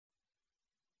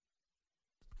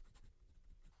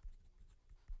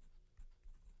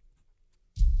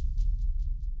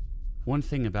One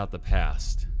thing about the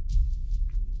past.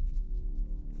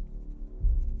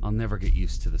 I'll never get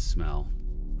used to the smell.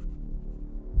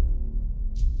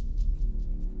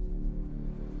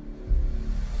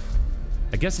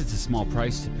 I guess it's a small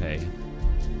price to pay.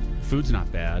 The food's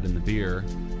not bad, and the beer,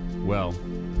 well,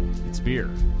 it's beer.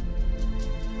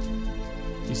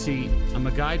 You see, I'm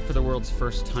a guide for the world's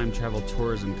first time travel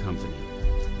tourism company,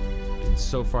 and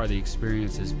so far the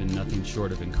experience has been nothing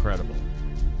short of incredible.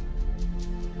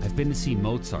 I've been to see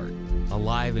Mozart,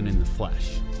 alive and in the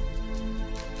flesh.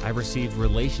 I've received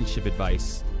relationship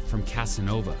advice from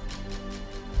Casanova.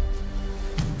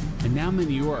 And now I'm in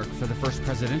New York for the first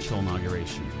presidential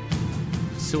inauguration.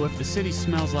 So if the city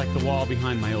smells like the wall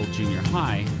behind my old junior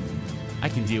high, I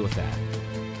can deal with that.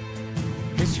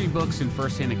 History books and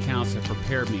first-hand accounts have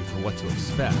prepared me for what to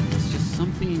expect. It's just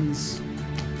something's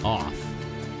off.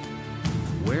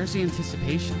 Where's the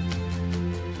anticipation?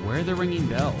 Where are the ringing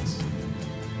bells?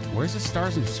 Where's the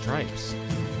stars and stripes?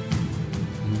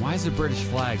 And why is the British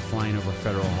flag flying over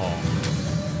Federal Hall?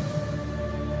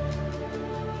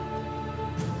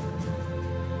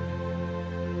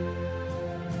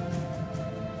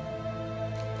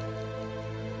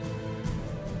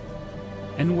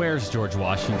 And where's George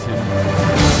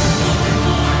Washington?